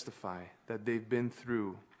can testify that they've been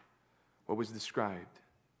through what was described.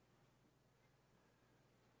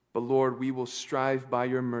 But Lord, we will strive by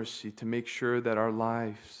your mercy to make sure that our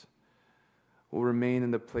lives will remain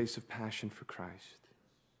in the place of passion for Christ.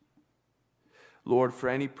 Lord, for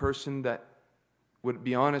any person that would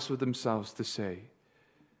be honest with themselves to say,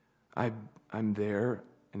 I'm there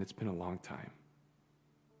and it's been a long time,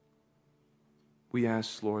 we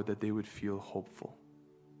ask, Lord, that they would feel hopeful,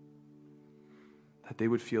 that they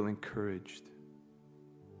would feel encouraged,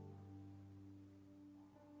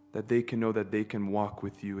 that they can know that they can walk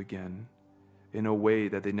with you again in a way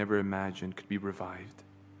that they never imagined could be revived.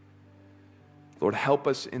 Lord, help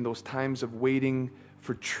us in those times of waiting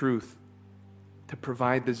for truth to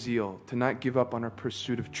provide the zeal, to not give up on our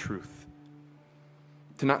pursuit of truth,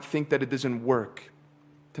 to not think that it doesn't work,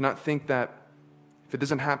 to not think that if it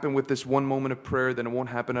doesn't happen with this one moment of prayer, then it won't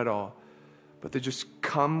happen at all, but to just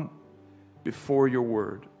come before your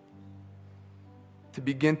word, to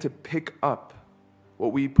begin to pick up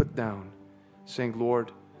what we put down, saying,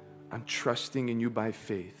 Lord, I'm trusting in you by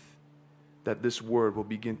faith that this word will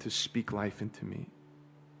begin to speak life into me.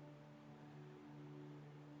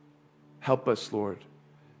 Help us, Lord,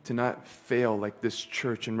 to not fail like this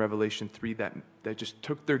church in Revelation 3 that just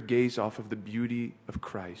took their gaze off of the beauty of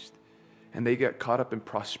Christ. And they got caught up in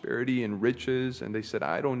prosperity and riches, and they said,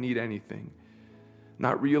 I don't need anything.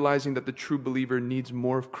 Not realizing that the true believer needs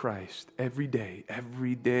more of Christ every day,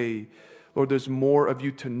 every day. Lord, there's more of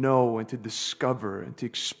you to know and to discover and to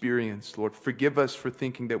experience. Lord, forgive us for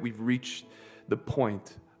thinking that we've reached the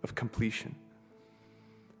point of completion.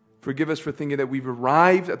 Forgive us for thinking that we've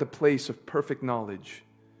arrived at the place of perfect knowledge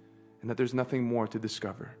and that there's nothing more to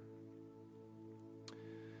discover.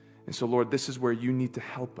 And so, Lord, this is where you need to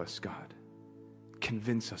help us, God.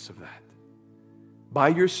 Convince us of that. By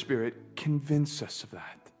your Spirit, convince us of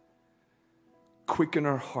that. Quicken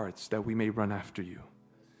our hearts that we may run after you.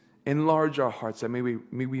 Enlarge our hearts that we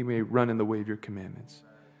may run in the way of your commandments.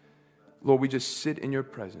 Lord, we just sit in your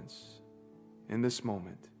presence in this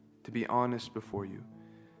moment to be honest before you,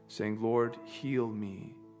 saying, Lord, heal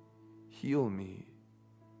me,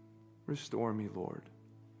 restore me, Lord.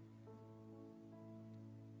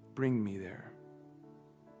 Bring me there.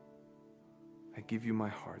 I give you my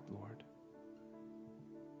heart, Lord.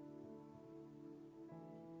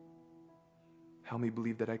 Help me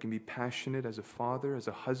believe that I can be passionate as a father, as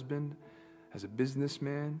a husband, as a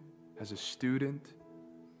businessman, as a student,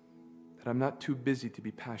 that I'm not too busy to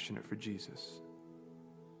be passionate for Jesus.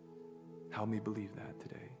 Help me believe that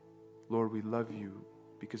today. Lord, we love you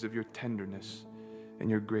because of your tenderness and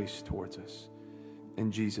your grace towards us.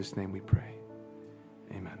 In Jesus' name we pray.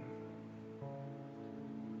 Amen.